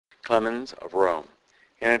Clemens of Rome.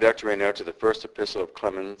 Introductory note to the First Epistle of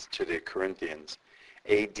Clement to the Corinthians,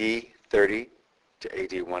 A.D. 30 to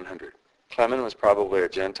A.D. 100. Clement was probably a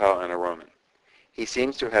Gentile and a Roman. He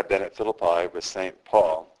seems to have been at Philippi with St.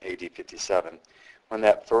 Paul, A.D. 57, when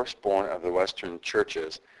that firstborn of the Western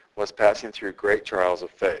churches was passing through great trials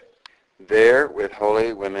of faith. There, with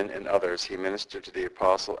holy women and others, he ministered to the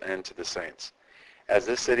apostle and to the saints. As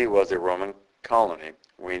this city was a Roman colony,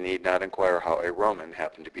 we need not inquire how a Roman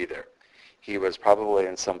happened to be there. He was probably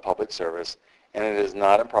in some public service, and it is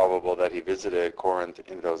not improbable that he visited Corinth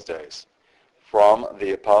in those days. From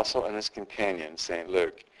the apostle and his companion, St.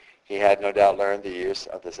 Luke, he had no doubt learned the use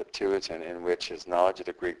of the Septuagint, in which his knowledge of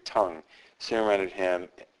the Greek tongue soon rendered him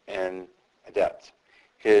an adept.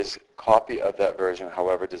 His copy of that version,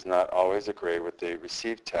 however, does not always agree with the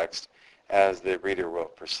received text, as the reader will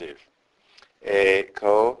perceive. A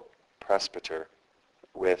co-presbyter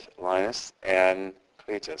with Linus and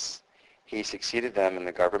Cletus, he succeeded them in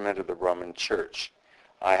the government of the Roman Church.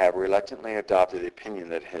 I have reluctantly adopted the opinion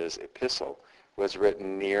that his epistle was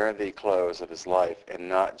written near the close of his life and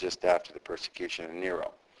not just after the persecution of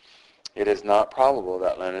Nero. It is not probable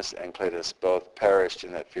that Linus and Cletus both perished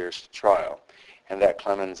in that fierce trial, and that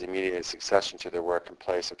Clement's immediate succession to their work and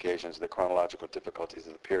place occasions the chronological difficulties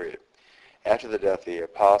of the period. After the death of the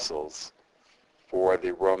apostles, for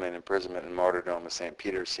the Roman imprisonment and martyrdom of St.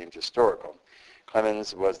 Peter seemed historical,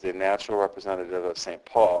 Clemens was the natural representative of St.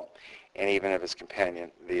 Paul and even of his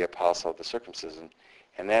companion, the apostle of the circumcision,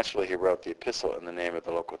 and naturally he wrote the epistle in the name of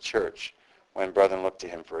the local church when brethren looked to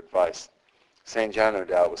him for advice. St. John, no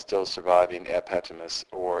doubt, was still surviving at Patmos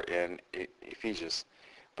or in Ephesus,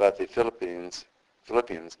 but the Philippians,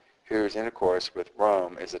 whose intercourse with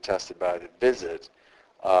Rome is attested by the visit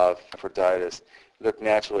of Aphroditus, looked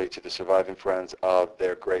naturally to the surviving friends of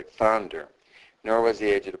their great founder. Nor was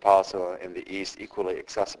the aged apostle in the East equally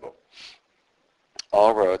accessible.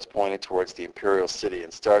 All roads pointed towards the imperial city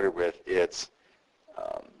and started with its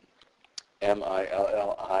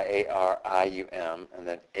Milliarium and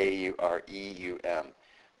then Aureum.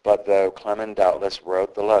 But though Clement doubtless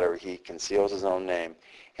wrote the letter, he conceals his own name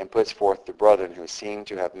and puts forth the brethren who seem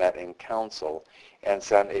to have met in council and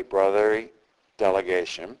sent a brotherly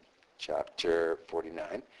delegation, chapter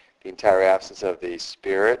 49, the entire absence of the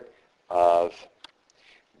spirit of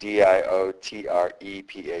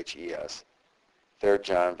Diotrephes, 3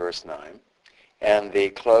 John verse 9, and the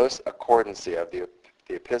close accordancy of the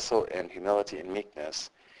epistle in humility and meekness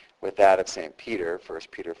with that of St. Peter, 1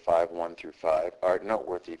 Peter 5, 1 through 5, are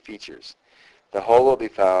noteworthy features. The whole will be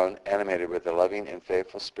found animated with the loving and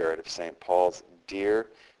faithful spirit of St. Paul's dear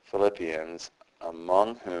Philippians,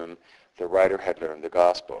 among whom the writer had learned the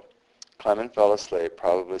gospel. Clement fell asleep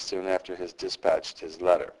probably soon after his dispatched his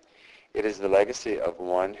letter. It is the legacy of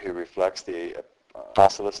one who reflects the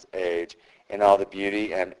apostolic age in all the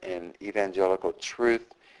beauty and in evangelical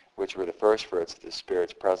truth, which were the first fruits of the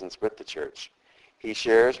Spirit's presence with the church. He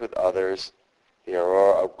shares with others the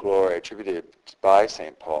aurora of glory attributed by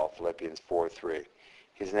St. Paul, Philippians 4:3.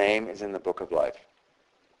 His name is in the book of life.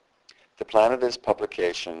 The plan of this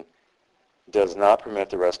publication does not permit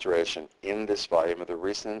the restoration in this volume of the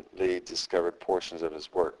recently discovered portions of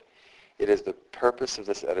his work. It is the purpose of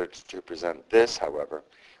this editor to present this, however,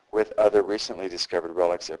 with other recently discovered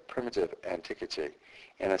relics of primitive antiquity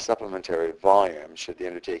in a supplementary volume, should the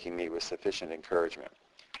undertaking meet with sufficient encouragement.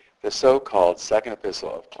 The so-called Second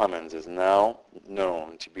Epistle of Clemens is now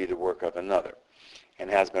known to be the work of another, and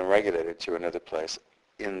has been regulated to another place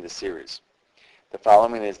in the series. The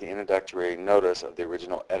following is the introductory notice of the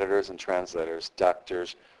original editors and translators,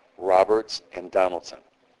 Drs. Roberts and Donaldson.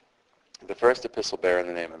 The first epistle bearing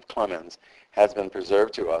the name of Clemens has been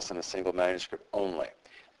preserved to us in a single manuscript only.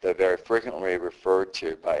 Though very frequently referred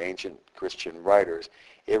to by ancient Christian writers,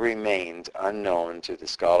 it remained unknown to the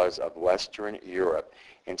scholars of Western Europe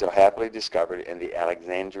until happily discovered in the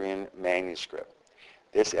Alexandrian manuscript.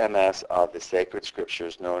 This MS of the sacred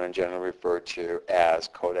scriptures, known and generally referred to as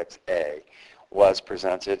Codex A, was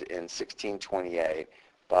presented in 1628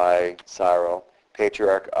 by Cyril,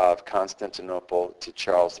 Patriarch of Constantinople, to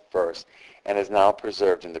Charles I, and is now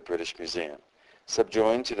preserved in the British Museum.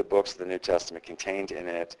 Subjoined to the books of the New Testament contained in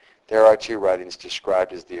it, there are two writings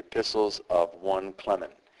described as the epistles of one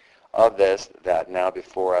Clement. Of this, that now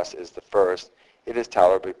before us is the first. It is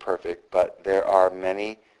tolerably perfect, but there are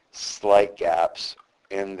many slight gaps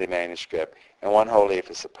in the manuscript, and one whole leaf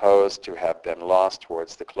is supposed to have been lost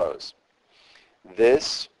towards the close.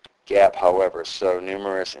 This gap, however, so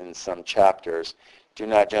numerous in some chapters, do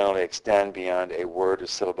not generally extend beyond a word or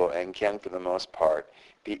syllable and can, for the most part,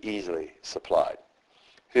 be easily supplied.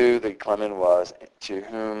 Who the Clement was, to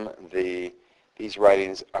whom the these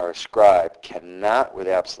writings are ascribed cannot with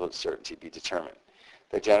absolute certainty be determined.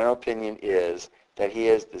 The general opinion is that he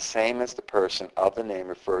is the same as the person of the name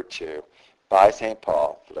referred to by St.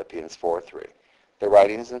 Paul, Philippians 4:3. The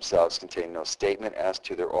writings themselves contain no statement as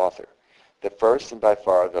to their author. The first and by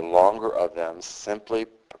far the longer of them simply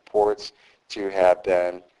purports to have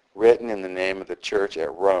been written in the name of the church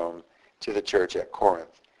at Rome to the church at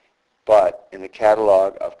Corinth. But in the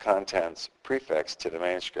catalogue of contents prefixed to the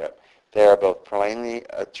manuscript, they are both plainly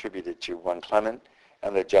attributed to one Clement,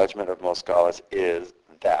 and the judgment of most scholars is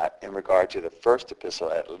that, in regard to the first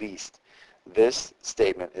epistle at least, this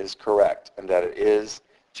statement is correct, and that it is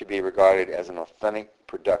to be regarded as an authentic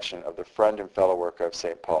production of the friend and fellow worker of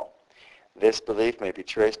St. Paul. This belief may be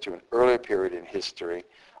traced to an earlier period in history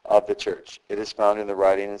of the church. It is found in the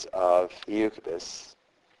writings of Eusebius,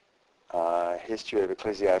 History of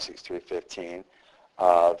Ecclesiastics 3:15,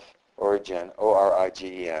 of Origen,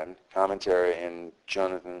 O-R-I-G-E-N, commentary in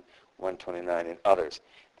Jonathan 129, and others.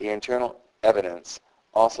 The internal evidence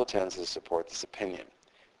also tends to support this opinion.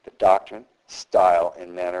 The doctrine, style,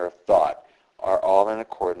 and manner of thought are all in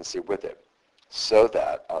accordance with it, so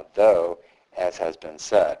that although, as has been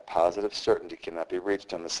said, positive certainty cannot be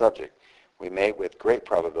reached on the subject, we may with great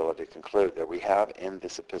probability conclude that we have in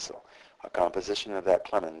this epistle a composition of that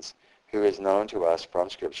Clemens who is known to us from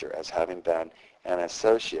Scripture as having been an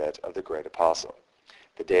associate of the great apostle.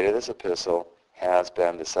 The date of this epistle has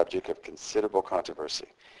been the subject of considerable controversy.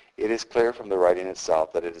 It is clear from the writing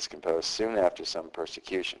itself that it is composed soon after some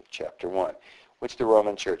persecution, chapter 1, which the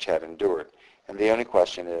Roman Church had endured, and the only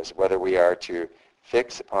question is whether we are to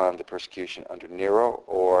fix upon the persecution under Nero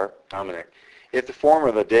or Dominic. If the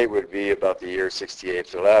former, the date would be about the year 68,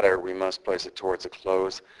 the latter, we must place it towards the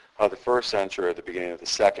close of the first century or the beginning of the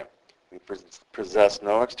second. We possess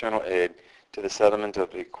no external aid to the settlement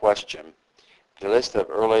of the question. The list of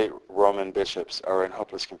early Roman bishops are in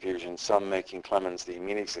hopeless confusion, some making Clemens the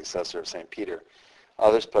immediate successor of St. Peter,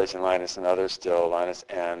 others placing Linus, and others still Linus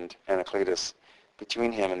and Anacletus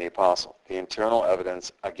between him and the apostle. The internal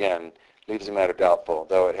evidence, again, leaves the matter doubtful,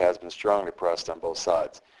 though it has been strongly pressed on both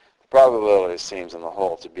sides. The probability seems on the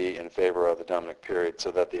whole to be in favor of the Dominic period,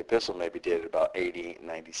 so that the epistle may be dated about AD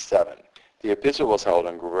 97. The epistle was held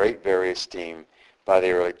in great very esteem by the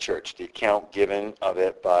early church. The account given of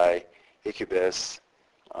it by Eusebius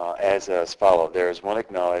as follows. There is one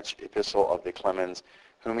acknowledged epistle of the Clemens,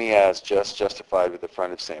 whom he has just justified with the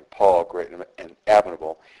friend of St. Paul, great and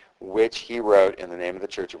admirable, which he wrote in the name of the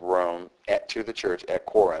church of Rome to the church at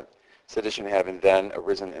Corinth, sedition having then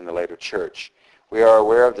arisen in the later church. We are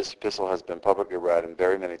aware of this epistle has been publicly read in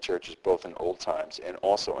very many churches, both in old times and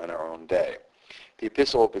also in our own day. The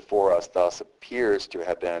epistle before us thus appears to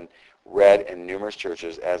have been read in numerous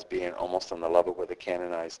churches as being almost on the level with the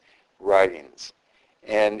canonized writings,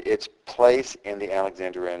 and its place in the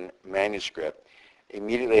Alexandrian manuscript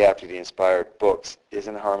immediately after the inspired books is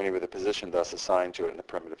in harmony with the position thus assigned to it in the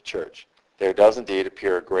primitive church. There does indeed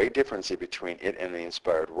appear a great difference between it and the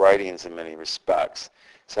inspired writings in many respects,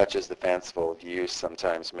 such as the fanciful use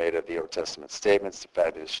sometimes made of the Old Testament statements, the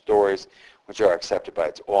fabulous stories which are accepted by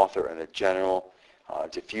its author, and the general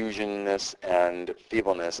diffusionness and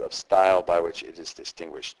feebleness of style by which it is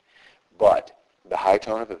distinguished. But the high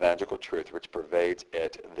tone of evangelical truth which pervades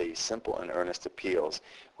it, the simple and earnest appeals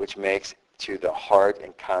which makes to the heart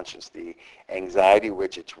and conscience, the anxiety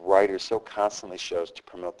which its writer so constantly shows to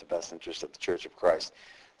promote the best interests of the Church of Christ,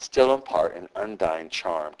 still impart an undying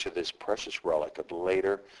charm to this precious relic of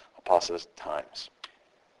later apostolic times.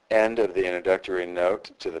 End of the introductory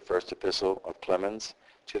note to the First Epistle of Clemens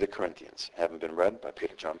to the Corinthians, having been read by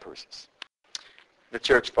Peter John Persis. The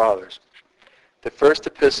Church Fathers. The First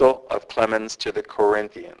Epistle of Clemens to the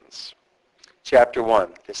Corinthians. Chapter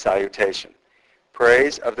 1, the Salutation.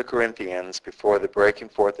 Praise of the Corinthians before the breaking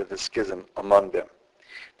forth of the schism among them.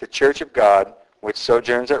 The Church of God, which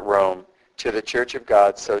sojourns at Rome, to the Church of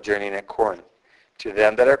God sojourning at Corinth, to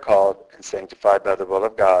them that are called and sanctified by the will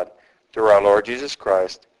of God, through our Lord Jesus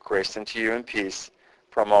Christ, grace unto you and peace,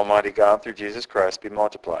 from Almighty God through Jesus Christ be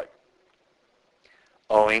multiplied.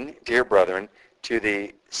 Owing, dear brethren, to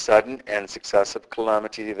the sudden and successive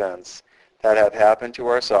calamity events that have happened to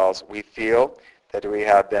ourselves, we feel that we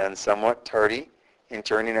have been somewhat tardy in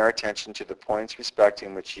turning our attention to the points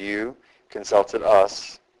respecting which you consulted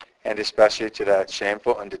us, and especially to that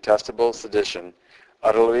shameful and detestable sedition,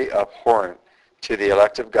 utterly abhorrent to the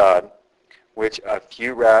elect of God, which a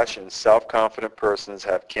few rash and self-confident persons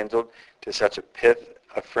have kindled to such a pitch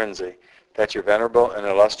of frenzy, that your venerable and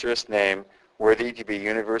illustrious name, worthy to be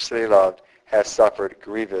universally loved, has suffered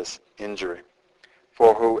grievous injury.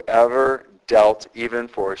 For whoever dealt even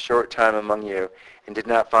for a short time among you, and did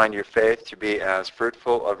not find your faith to be as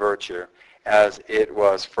fruitful a virtue as it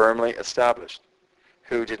was firmly established,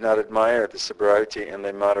 who did not admire the sobriety and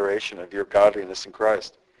the moderation of your godliness in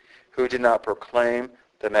Christ, who did not proclaim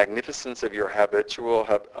the magnificence of your habitual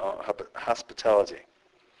hospitality,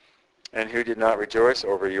 and who did not rejoice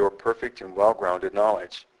over your perfect and well-grounded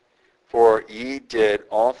knowledge. For ye did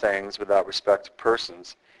all things without respect to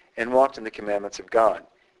persons, and walked in the commandments of God,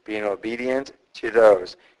 being obedient to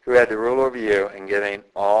those who had the rule over you, and giving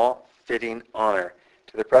all fitting honor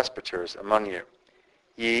to the presbyters among you.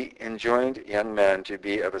 Ye enjoined young men to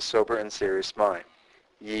be of a sober and serious mind.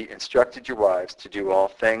 Ye instructed your wives to do all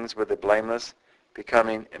things with a blameless,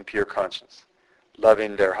 becoming, and pure conscience,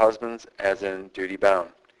 loving their husbands as in duty bound.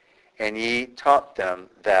 And ye taught them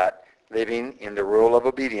that, living in the rule of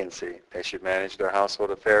obediency, they should manage their household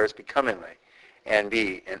affairs becomingly, and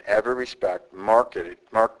be in every respect marked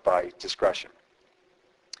by discretion.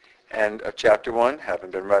 End of chapter 1, having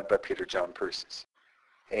been read by Peter John Persis.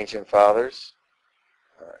 Ancient Fathers,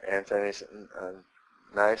 Ante-Nicene,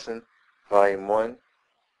 Volume 1,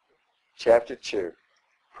 Chapter 2,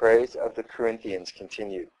 Praise of the Corinthians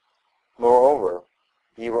continued. Moreover,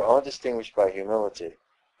 ye were all distinguished by humility,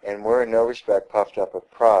 and were in no respect puffed up with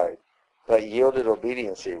pride, but yielded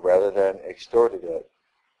obediency rather than extorted it,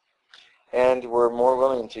 and were more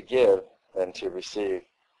willing to give than to receive,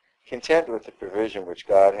 content with the provision which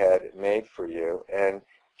God had made for you, and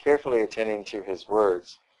carefully attending to his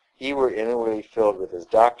words. Ye were inwardly filled with his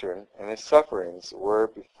doctrine, and his sufferings were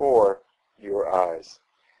before your eyes.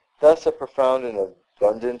 Thus a profound and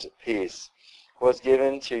abundant peace was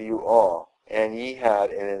given to you all, and ye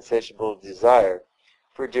had an insatiable desire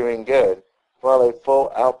for doing good, while a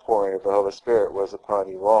full outpouring of the Holy Spirit was upon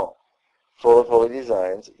you all. Full of holy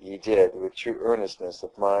designs, ye did, with true earnestness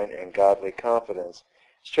of mind and godly confidence,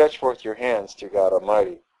 stretch forth your hands to God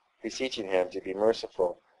Almighty, beseeching him to be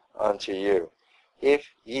merciful unto you, if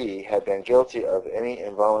ye had been guilty of any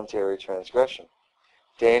involuntary transgression.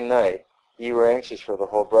 Day and night ye were anxious for the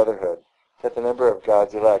whole brotherhood, that the number of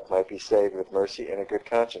God's elect might be saved with mercy and a good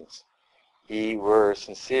conscience. Ye were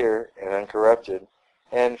sincere and uncorrupted,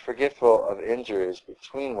 and forgetful of injuries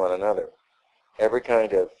between one another. Every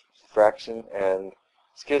kind of fraction and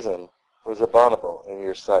schism was abominable in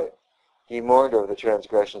your sight. Ye mourned over the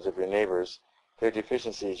transgressions of your neighbors, their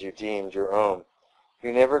deficiencies you deemed your own.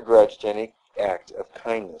 You never grudged any act of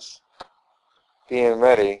kindness, being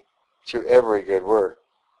ready to every good work,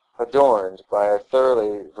 adorned by a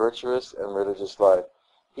thoroughly virtuous and religious life.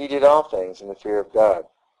 Ye did all things in the fear of God.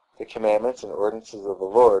 The commandments and ordinances of the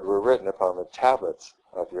Lord were written upon the tablets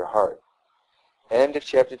of your heart. End of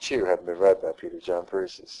chapter 2, having been read by Peter John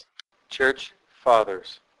Persis. Church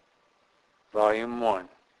Fathers, Volume 1,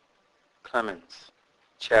 Clements,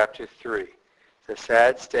 Chapter 3, The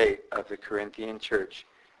sad state of the Corinthian church,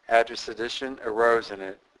 after sedition arose in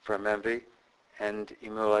it from envy and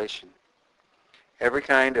emulation. Every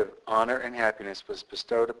kind of honor and happiness was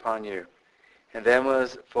bestowed upon you, and then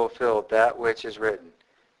was fulfilled that which is written,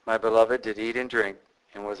 My beloved did eat and drink,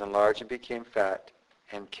 and was enlarged and became fat,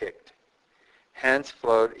 and kicked. Hence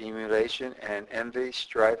flowed emulation and envy,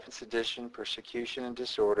 strife and sedition, persecution and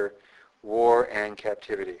disorder, war and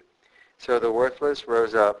captivity. So the worthless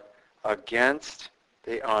rose up against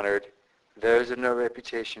the honored, those of no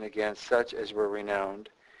reputation against such as were renowned,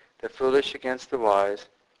 the foolish against the wise,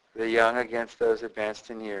 the young against those advanced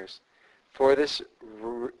in years. For this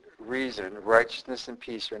reason righteousness and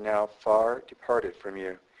peace are now far departed from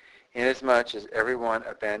you, inasmuch as everyone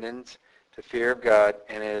abandons the fear of God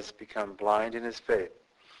and is become blind in his faith,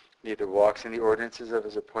 neither walks in the ordinances of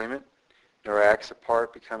his appointment, nor acts a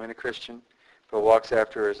part becoming a Christian, but walks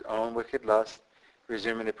after his own wicked lust,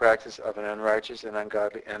 resuming the practice of an unrighteous and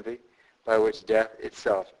ungodly envy, by which death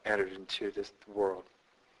itself entered into this world.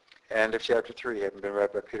 End of chapter 3, having been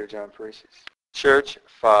read by Peter John Persis. Church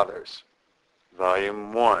Fathers,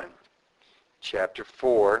 Volume 1, Chapter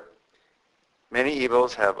 4. Many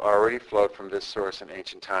evils have already flowed from this source in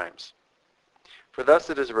ancient times. For thus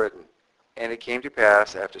it is written, And it came to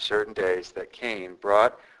pass after certain days that Cain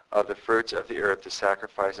brought of the fruits of the earth to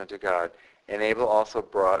sacrifice unto God, and Abel also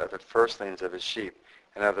brought of the firstlings of his sheep,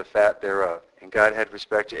 and of the fat thereof. And God had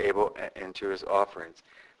respect to Abel and to his offerings.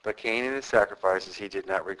 But Cain and his sacrifices he did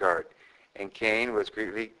not regard. And Cain was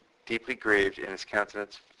deeply grieved, and his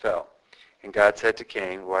countenance fell. And God said to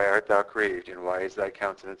Cain, Why art thou grieved, and why is thy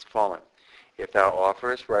countenance fallen? If thou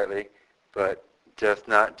offerest rightly, but dost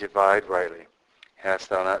not divide rightly, hast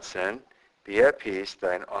thou not sinned? Be at peace,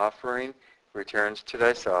 thine offering returns to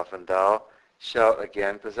thyself, and thou shalt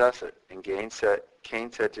again possess it. And Cain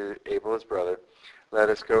said to Abel his brother, let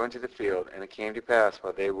us go into the field. And it came to pass,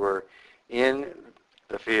 while they were in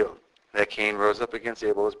the field, that Cain rose up against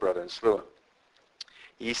Abel his brother and slew him.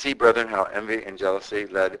 Ye see, brethren, how envy and jealousy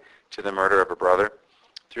led to the murder of a brother.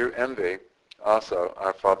 Through envy also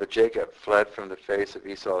our father Jacob fled from the face of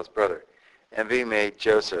Esau his brother. Envy made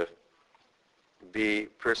Joseph be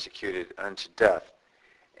persecuted unto death,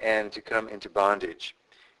 and to come into bondage.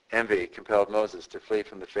 Envy compelled Moses to flee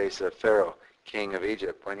from the face of Pharaoh, king of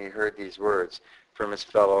Egypt, when he heard these words from his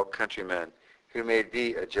fellow countrymen, Who made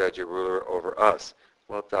thee a judge, a ruler over us?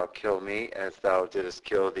 Wilt thou kill me as thou didst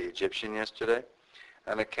kill the Egyptian yesterday?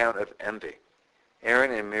 On account of envy.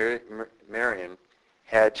 Aaron and Miriam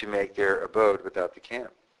had to make their abode without the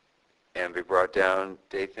camp. Envy brought down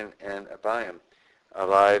Dathan and Abiram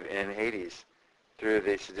alive in Hades through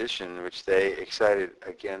the sedition which they excited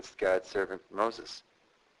against God's servant Moses.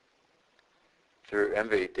 Through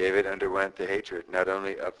envy, David underwent the hatred not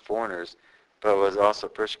only of foreigners, but was also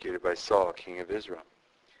persecuted by Saul, king of Israel.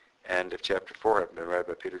 End of chapter 4, having been read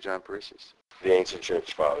by Peter John Paresis. The Ancient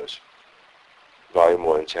Church Fathers, Volume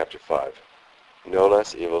 1, Chapter 5. No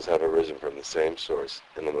less evils have arisen from the same source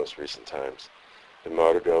in the most recent times, the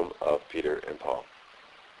martyrdom of Peter and Paul.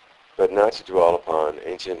 But not to dwell upon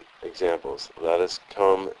ancient examples, let us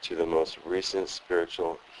come to the most recent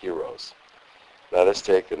spiritual heroes. Let us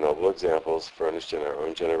take the noble examples furnished in our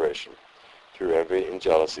own generation. Through envy and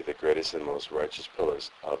jealousy, the greatest and most righteous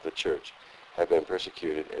pillars of the church have been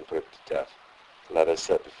persecuted and put to death. Let us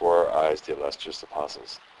set before our eyes the illustrious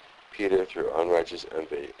apostles. Peter, through unrighteous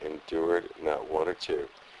envy, endured not one or two,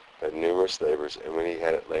 but numerous labors, and when he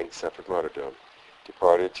had at length suffered martyrdom,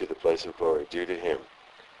 departed to the place of glory due to him.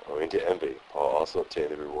 Owing to envy, Paul also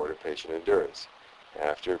obtained the reward of patient endurance,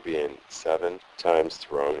 after being 7 times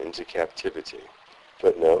thrown into captivity.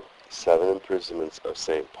 Footnote, 7 imprisonments of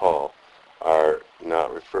St. Paul are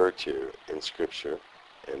not referred to in Scripture.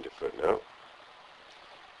 End of footnote.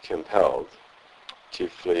 Compelled to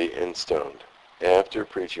flee and stoned. After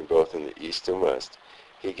preaching both in the East and West,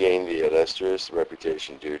 he gained the illustrious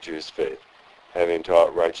reputation due to his faith, having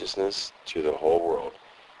taught righteousness to the whole world,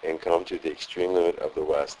 and come to the extreme limit of the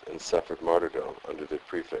West, and suffered martyrdom under the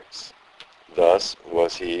prefix. Thus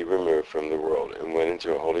was he removed from the world, and went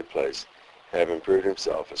into a holy place, having proved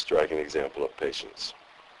himself a striking example of patience.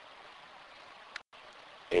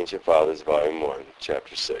 Ancient Fathers, Volume 1,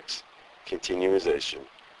 Chapter 6. Continuation,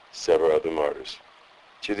 several other martyrs.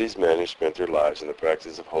 To these men who spent their lives in the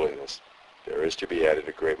practice of holiness, there is to be added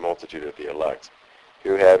a great multitude of the elect,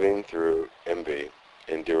 who having through envy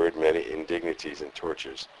endured many indignities and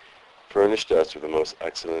tortures, furnished us with a most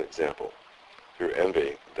excellent example. Through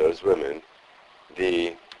envy, those women,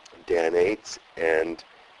 the Danates and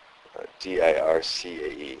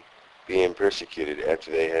Dircae, being persecuted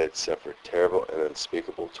after they had suffered terrible and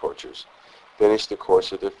unspeakable tortures, finished the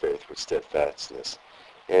course of their faith with steadfastness,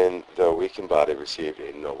 and though weak in body received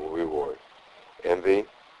a noble reward. Envy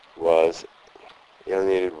was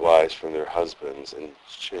alienated wives from their husbands, and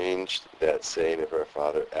changed that saying of our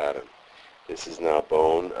father Adam, This is now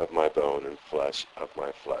bone of my bone and flesh of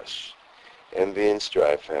my flesh. Envy and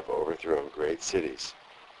strife have overthrown great cities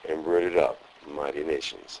and rooted up mighty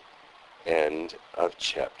nations. End of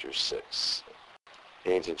chapter 6.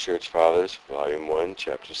 Ancient Church Fathers, Volume 1,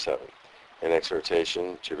 Chapter 7. An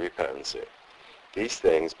exhortation to repentance. These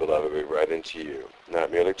things, beloved, we write unto you,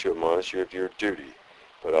 not merely to admonish you of your duty,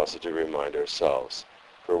 but also to remind ourselves.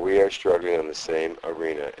 For we are struggling on the same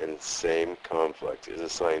arena, and the same conflict is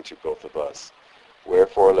assigned to both of us.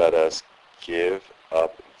 Wherefore let us give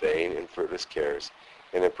up vain and fruitless cares,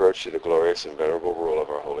 and approach to the glorious and venerable rule of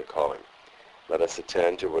our holy calling. Let us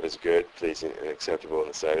attend to what is good, pleasing, and acceptable in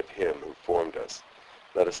the sight of him who formed us.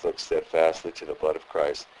 Let us look steadfastly to the blood of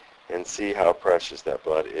Christ, and see how precious that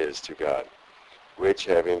blood is to God, which,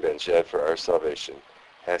 having been shed for our salvation,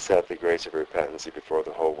 has set the grace of repentance before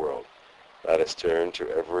the whole world. Let us turn to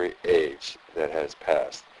every age that has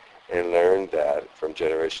passed, and learn that, from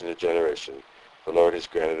generation to generation, the Lord has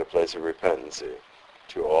granted a place of repentance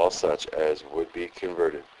to all such as would be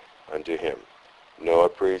converted unto him. Noah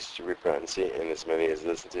preached repentance, and as many as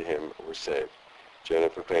listened to him were saved. Jonah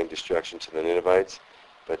proclaimed destruction to the Ninevites,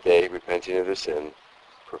 but they, repenting of their sin,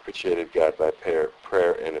 propitiated God by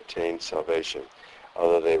prayer and obtained salvation,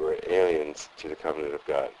 although they were aliens to the covenant of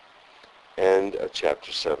God. End of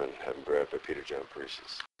chapter 7, having been read by Peter John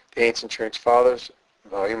Paresis. The Ancient Church Fathers,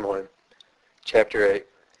 Volume 1, Chapter 8,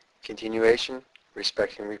 Continuation,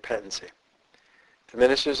 Respecting Repentancy. The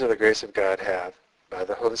ministers of the grace of God have, by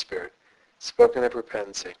the Holy Spirit, spoken of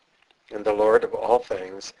repentancy, and the Lord of all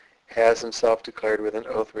things has himself declared with an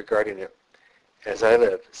oath regarding it. As I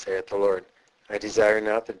live, saith the Lord, I desire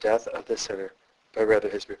not the death of the sinner, but rather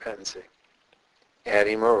his repentancy.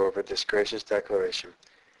 Adding moreover this gracious declaration,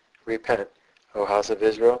 Repent, O house of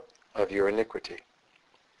Israel, of your iniquity.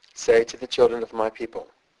 Say to the children of my people,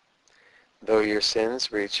 though your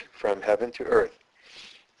sins reach from heaven to earth,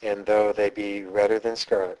 and though they be redder than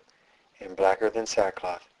scarlet, and blacker than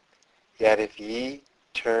sackcloth, yet if ye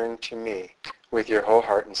turn to me with your whole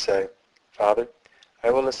heart and say, Father,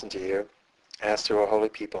 I will listen to you, as to a holy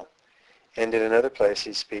people. And in another place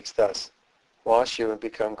he speaks thus, Wash you and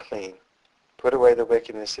become clean. Put away the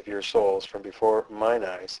wickedness of your souls from before mine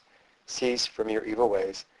eyes. Cease from your evil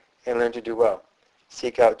ways, and learn to do well.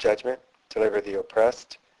 Seek out judgment, deliver the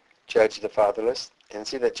oppressed, judge the fatherless, and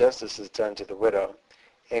see that justice is done to the widow.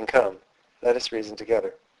 And come, let us reason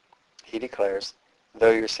together. He declares,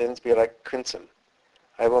 Though your sins be like crimson,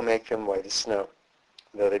 I will make them white as snow.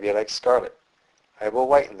 Though they be like scarlet, I will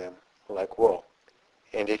whiten them like wool.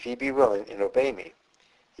 And if ye be willing and obey me,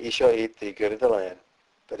 ye shall eat the good of the land.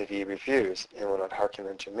 But if ye refuse and will not hearken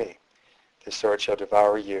unto me, the sword shall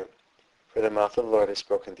devour you. For the mouth of the Lord has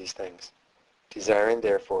spoken these things. Desiring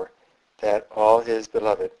therefore that all his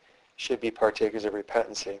beloved should be partakers of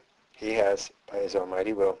repentancy, he has, by his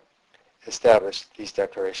almighty will, established these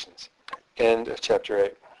declarations. End of chapter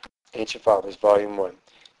 8. Ancient Fathers, Volume 1,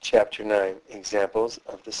 Chapter 9, Examples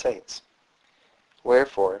of the Saints.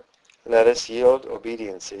 Wherefore, let us yield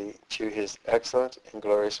obediency to his excellent and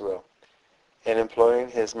glorious will, and employing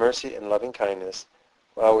his mercy and loving kindness,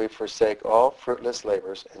 while we forsake all fruitless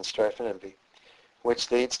labors and strife and envy,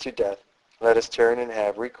 which leads to death, let us turn and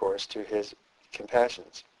have recourse to his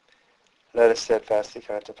compassions. Let us steadfastly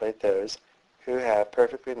contemplate those who have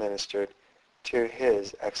perfectly ministered to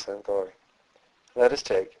his excellent glory. Let us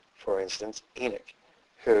take, for instance, Enoch,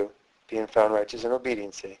 who, being found righteous in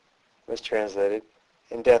obediency, was translated,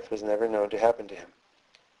 and death was never known to happen to him.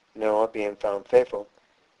 Noah, being found faithful,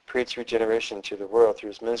 preached regeneration to the world through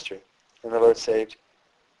his ministry, and the Lord saved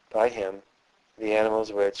by him the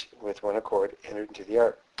animals which, with one accord, entered into the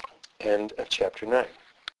ark. End of chapter 9.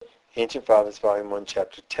 Ancient Fathers, Volume 1,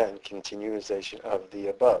 Chapter 10, continuation of the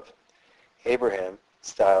above. Abraham,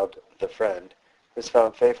 styled the friend, was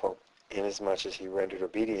found faithful, inasmuch as he rendered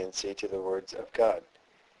obediency to the words of God.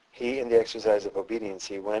 He, in the exercise of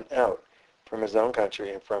obediency, went out from his own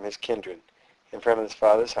country and from his kindred, and from his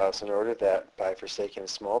father's house, in order that, by forsaking a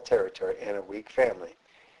small territory and a weak family,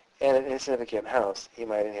 and an insignificant house, he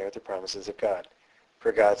might inherit the promises of God.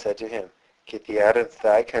 For God said to him, Get thee out of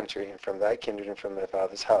thy country, and from thy kindred, and from thy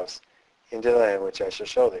father's house, into the land which I shall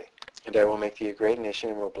show thee. And I will make thee a great nation,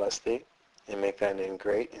 and will bless thee, and make thy name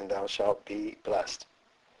great, and thou shalt be blessed.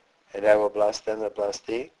 And I will bless them that bless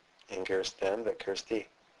thee, and curse them that curse thee.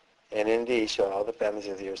 And in thee shall all the families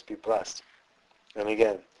of the earth be blessed. And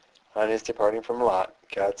again, on his departing from Lot,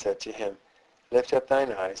 God said to him, Lift up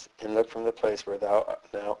thine eyes, and look from the place where thou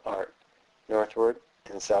now art, northward,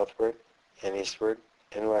 and southward, and eastward,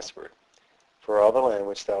 and westward. For all the land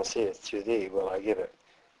which thou seest, to thee will I give it,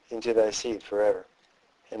 and to thy seed forever.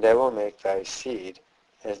 And I will make thy seed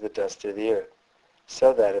as the dust of the earth,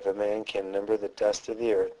 so that if a man can number the dust of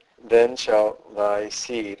the earth, then shall thy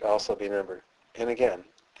seed also be numbered. And again,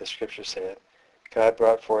 the Scripture saith, God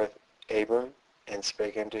brought forth Abram, and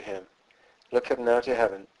spake unto him, Look up now to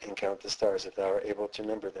heaven, and count the stars, if thou art able to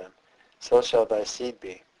number them. So shall thy seed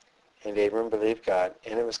be. And Abram believed God,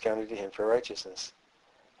 and it was counted to him for righteousness.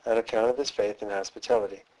 On account of his faith and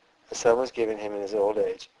hospitality, a son was given him in his old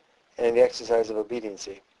age, and in the exercise of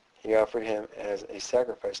obediency, he offered him as a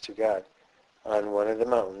sacrifice to God on one of the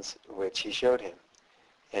mountains which he showed him.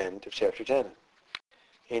 End of chapter 10.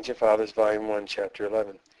 Ancient Fathers, Volume 1, Chapter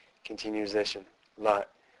 11. Continuation. Lot.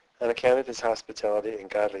 On account of his hospitality and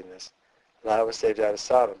godliness, Lot was saved out of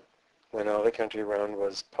Sodom, when all the country round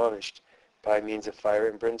was punished by means of fire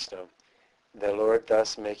and brimstone, the Lord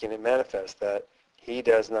thus making it manifest that he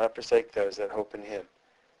does not forsake those that hope in him,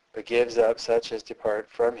 but gives up such as depart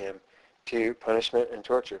from him to punishment and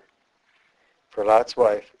torture. For Lot's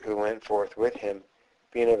wife, who went forth with him,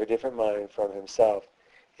 being of a different mind from himself,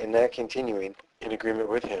 and not continuing in agreement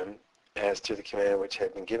with him as to the command which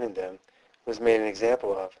had been given them, was made an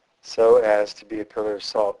example of, so as to be a pillar of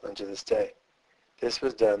salt unto this day. This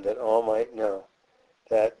was done that all might know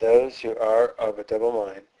that those who are of a double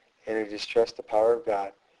mind and who distrust the power of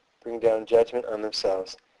God bring down judgment on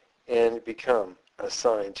themselves and become a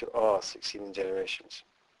sign to all succeeding generations.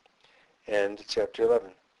 And chapter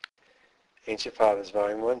 11. Ancient Fathers,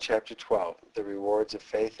 Volume 1, Chapter 12. The Rewards of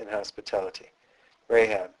Faith and Hospitality.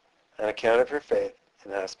 Rahab. On account of her faith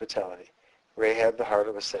and hospitality, Rahab the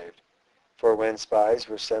harlot was saved. For when spies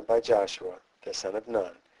were sent by Joshua, the son of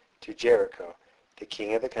Nun, to Jericho, the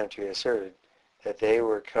king of the country asserted that they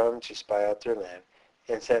were come to spy out their land,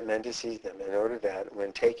 and sent men to seize them, in order that,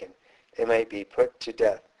 when taken, they might be put to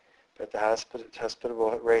death. But the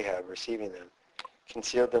hospitable Rahab, receiving them,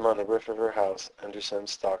 concealed them on the roof of her house under some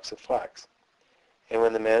stalks of flax. And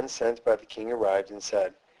when the men sent by the king arrived and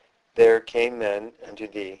said, There came men unto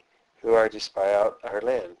thee, who are to spy out our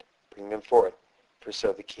land. Bring them forth, for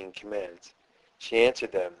so the king commands. She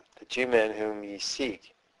answered them, The 2 men whom ye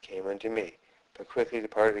seek came unto me, but quickly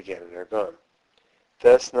departed again and are gone.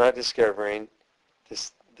 Thus not discovering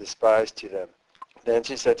the spies to them. Then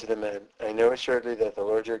she said to the men, I know assuredly that the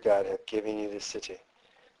Lord your God hath given you this city,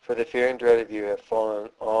 for the fear and dread of you have fallen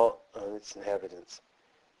all on its inhabitants.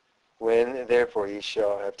 When therefore ye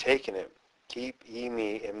shall have taken it, keep ye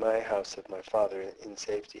me in my house of my father in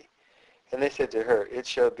safety. And they said to her, It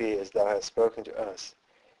shall be as thou hast spoken to us.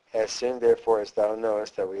 As soon therefore as thou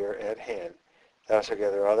knowest that we are at hand, thou shalt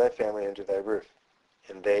gather all thy family under thy roof,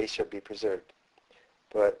 and they shall be preserved.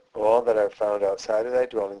 But all that are found outside of thy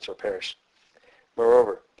dwelling shall perish.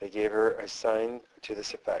 Moreover, they gave her a sign to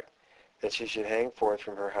this effect, that she should hang forth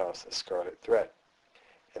from her house a scarlet thread.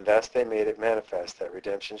 And thus they made it manifest that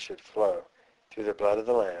redemption should flow through the blood of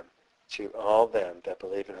the Lamb to all them that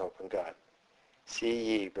believe and hope in God. See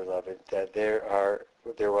ye, beloved, that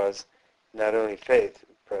there was not only faith,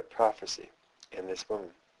 but prophecy in this woman.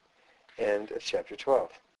 End of chapter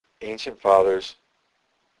 12. Ancient Fathers,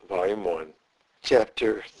 Volume 1,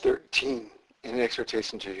 Chapter 13, an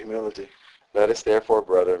exhortation to humility. Let us therefore,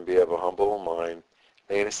 brethren, be of a humble mind,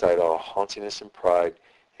 laying aside all haughtiness and pride,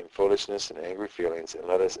 and foolishness and angry feelings, and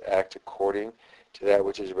let us act according to that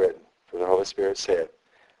which is written. For the Holy Spirit saith,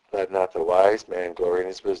 Let not the wise man glory in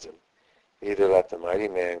his wisdom, neither let the mighty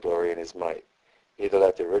man glory in his might, neither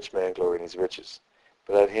let the rich man glory in his riches,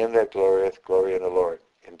 but let him that glorieth glory in the Lord,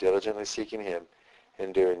 and diligently seeking him,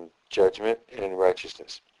 and doing judgment and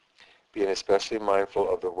righteousness, being especially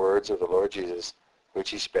mindful of the words of the Lord Jesus, which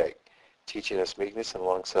he spake, teaching us meekness and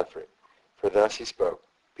longsuffering. For thus he spoke,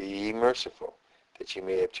 Be ye merciful, that ye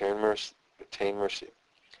may obtain mercy.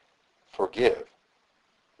 Forgive,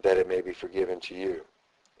 that it may be forgiven to you.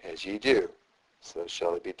 As ye do, so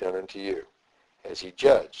shall it be done unto you. As ye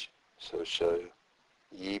judge, so shall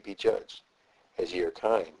ye be judged. As ye are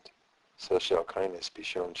kind, so shall kindness be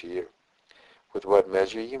shown to you. With what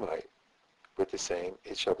measure ye might, with the same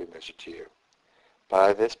it shall be measured to you.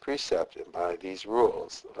 By this precept and by these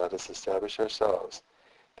rules let us establish ourselves,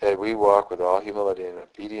 that we walk with all humility and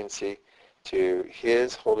obedience to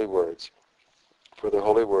his holy words. For the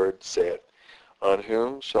holy word saith, On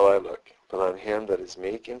whom shall I look, but on him that is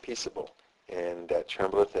meek and peaceable, and that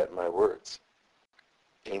trembleth at my words.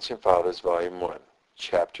 Ancient Fathers, Volume 1,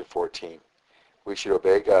 Chapter 14. We should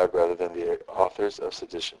obey God rather than the authors of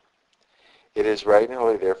sedition. It is right and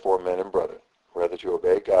holy, therefore, men and brethren, rather to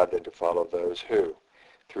obey God than to follow those who,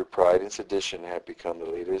 through pride and sedition, have become the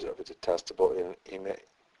leaders of a detestable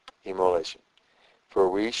immolation. For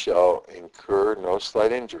we shall incur no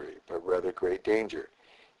slight injury, but rather great danger,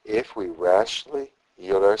 if we rashly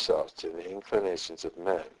yield ourselves to the inclinations of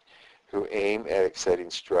men, who aim at exciting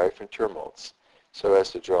strife and tumults, so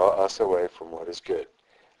as to draw us away from what is good.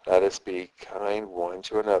 Let us be kind one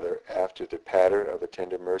to another, after the pattern of the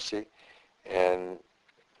tender mercy and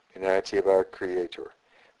benignity of our Creator.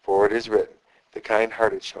 For it is written, The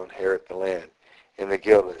kind-hearted shall inherit the land, and the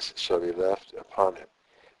guiltless shall be left upon it.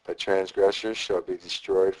 But transgressors shall be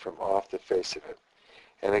destroyed from off the face of it.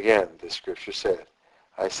 And again, the Scripture saith,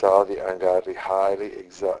 I saw the ungodly highly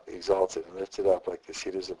exalted and lifted up like the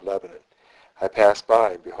cedars of Lebanon. I passed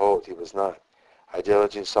by, and behold, he was not. I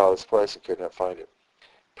diligently sought his place and could not find it.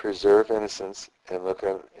 Preserve innocence and look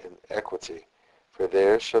on in equity, for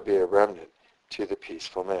there shall be a remnant to the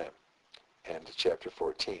peaceful man. End of chapter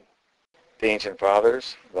 14. The Ancient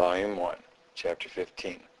Fathers, Volume 1, Chapter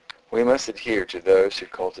 15. We must adhere to those who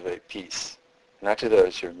cultivate peace, not to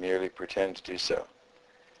those who merely pretend to do so.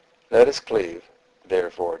 Let us cleave,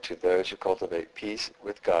 therefore, to those who cultivate peace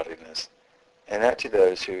with godliness, and not to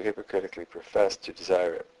those who hypocritically profess to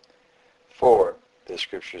desire it. For, the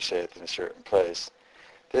Scripture saith in a certain place,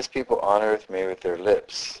 This people honoreth me with their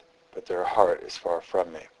lips, but their heart is far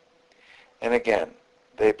from me. And again,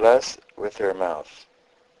 they bless with their mouth,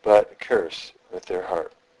 but curse with their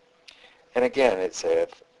heart. And again it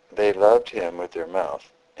saith, They loved him with their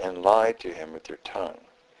mouth, and lied to him with their tongue.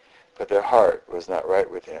 But their heart was not right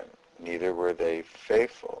with him, neither were they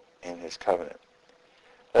faithful in his covenant.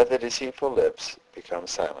 Let the deceitful lips become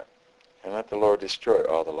silent, and let the Lord destroy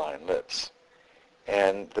all the lying lips.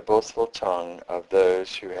 And the boastful tongue of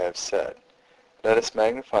those who have said, Let us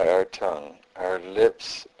magnify our tongue, our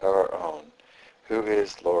lips our own, who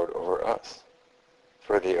is Lord over us.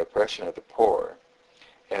 for the oppression of the poor,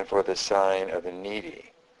 and for the sign of the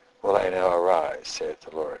needy will I now arise, saith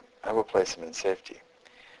the Lord. I will place him in safety.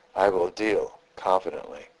 I will deal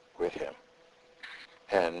confidently with him.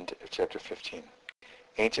 End of chapter 15.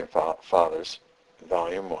 Ancient Fathers,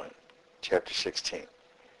 Volume 1, Chapter 16.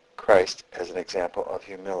 Christ as an example of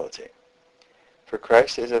humility. For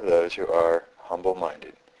Christ is of those who are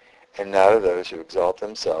humble-minded, and not of those who exalt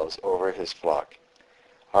themselves over his flock.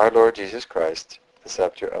 Our Lord Jesus Christ, the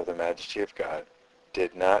scepter of the majesty of God,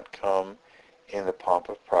 did not come in the pomp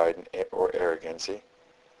of pride or arrogancy,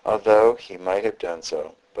 although he might have done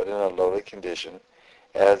so, but in a lowly condition,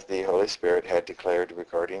 as the Holy Spirit had declared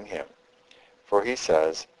regarding him. For he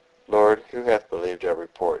says, Lord, who hath believed our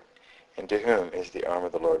report, and to whom is the arm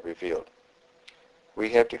of the Lord revealed?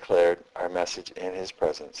 We have declared our message in his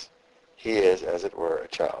presence. He is, as it were, a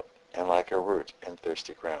child, and like a root in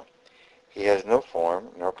thirsty ground. He has no form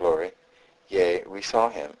nor glory. Yea, we saw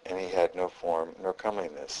him, and he had no form nor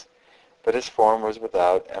comeliness. But his form was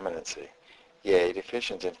without eminency, yea,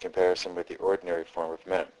 deficient in comparison with the ordinary form of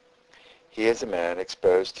men. He is a man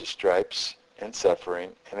exposed to stripes and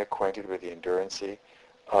suffering, and acquainted with the endurancy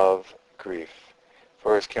of grief.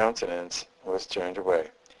 For his countenance was turned away.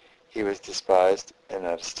 He was despised and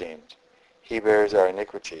not esteemed. He bears our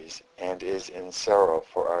iniquities, and is in sorrow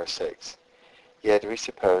for our sakes. Yet we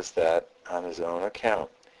suppose that, on his own account,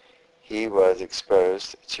 he was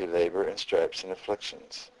exposed to labor and stripes and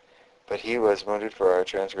afflictions. But he was wounded for our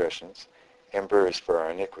transgressions, and bruised for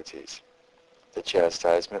our iniquities. The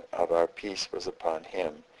chastisement of our peace was upon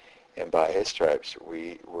him, and by his stripes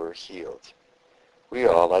we were healed. We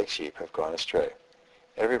all, like sheep, have gone astray.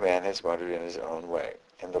 Every man has wandered in his own way,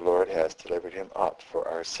 and the Lord has delivered him up for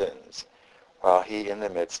our sins, while he in the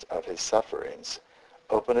midst of his sufferings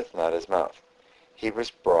openeth not his mouth. He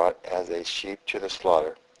was brought as a sheep to the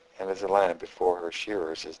slaughter, and as a lamb before her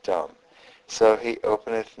shearers is dumb, so he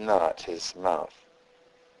openeth not his mouth.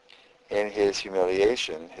 In his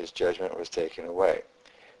humiliation his judgment was taken away.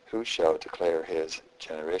 Who shall declare his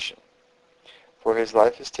generation? For his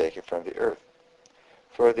life is taken from the earth.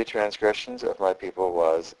 For the transgressions of my people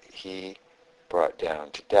was he brought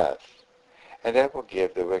down to death. And I will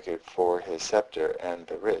give the wicked for his scepter, and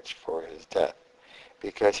the rich for his death,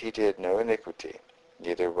 because he did no iniquity,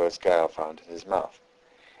 neither was guile found in his mouth.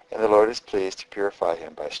 And the Lord is pleased to purify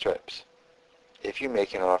him by stripes. If you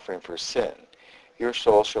make an offering for sin, your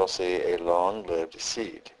soul shall see a long-lived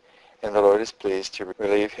seed, and the Lord is pleased to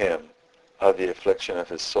relieve him of the affliction of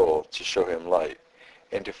his soul, to show him light,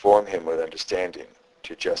 and to form him with understanding,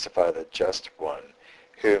 to justify the just one,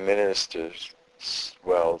 who ministers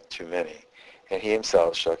well to many, and he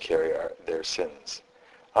himself shall carry their sins.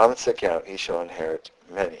 On this account he shall inherit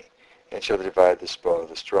many, and shall divide the spoil of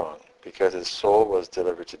the strong, because his soul was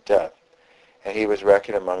delivered to death, and he was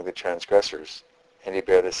reckoned among the transgressors, and he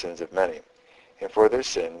bare the sins of many, and for their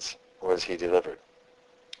sins was he delivered.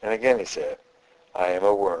 And again he said, I am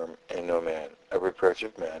a worm and no man, a reproach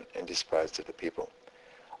of men, and despised of the people.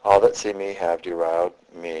 All that see me have derided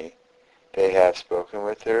me. They have spoken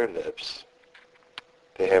with their lips.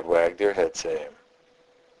 They have wagged their heads, saying,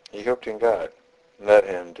 He hoped in God. Let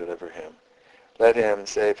him deliver him. Let him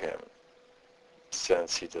save him,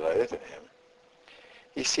 since he delighteth in him.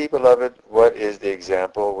 You see, beloved, what is the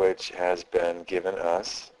example which has been given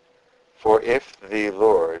us? For if the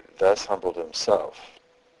Lord thus humbled himself,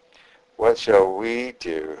 what shall we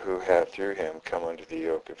do who have through him come under the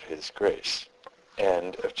yoke of his grace?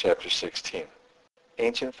 End of chapter 16.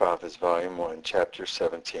 Ancient Fathers, Volume 1, Chapter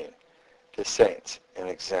 17. The Saints, and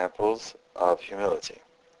Examples of Humility.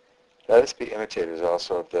 Let us be imitators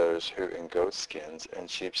also of those who in goat skins and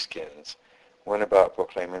sheep skins went about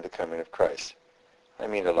proclaiming the coming of Christ. I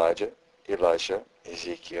mean Elijah, Elisha,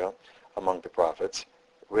 Ezekiel, among the prophets,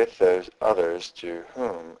 with those others to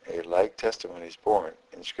whom a like testimony is borne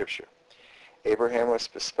in Scripture. Abraham was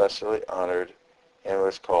especially honored and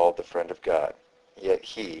was called the friend of God. Yet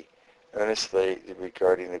he, earnestly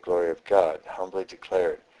regarding the glory of God, humbly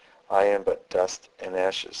declared, I am but dust and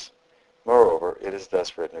ashes. Moreover, it is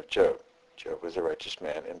thus written of Job. Job was a righteous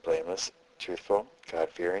man and blameless, truthful,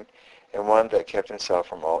 God-fearing, and one that kept himself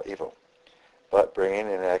from all evil. But bringing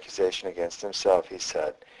an accusation against himself, he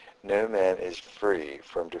said, No man is free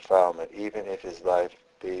from defilement, even if his life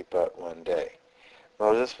be but one day.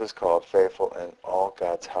 Moses was called faithful in all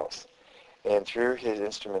God's house, and through his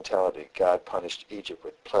instrumentality God punished Egypt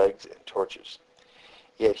with plagues and tortures.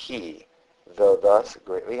 Yet he, though thus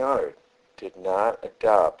greatly honored, did not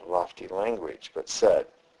adopt lofty language, but said,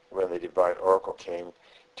 when the divine oracle came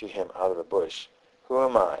to him out of the bush, Who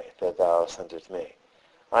am I, that thou sendest me?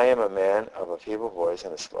 I am a man of a feeble voice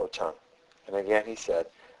and a slow tongue. And again he said,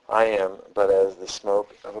 I am but as the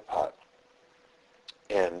smoke of a pot.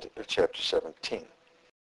 End of chapter 17.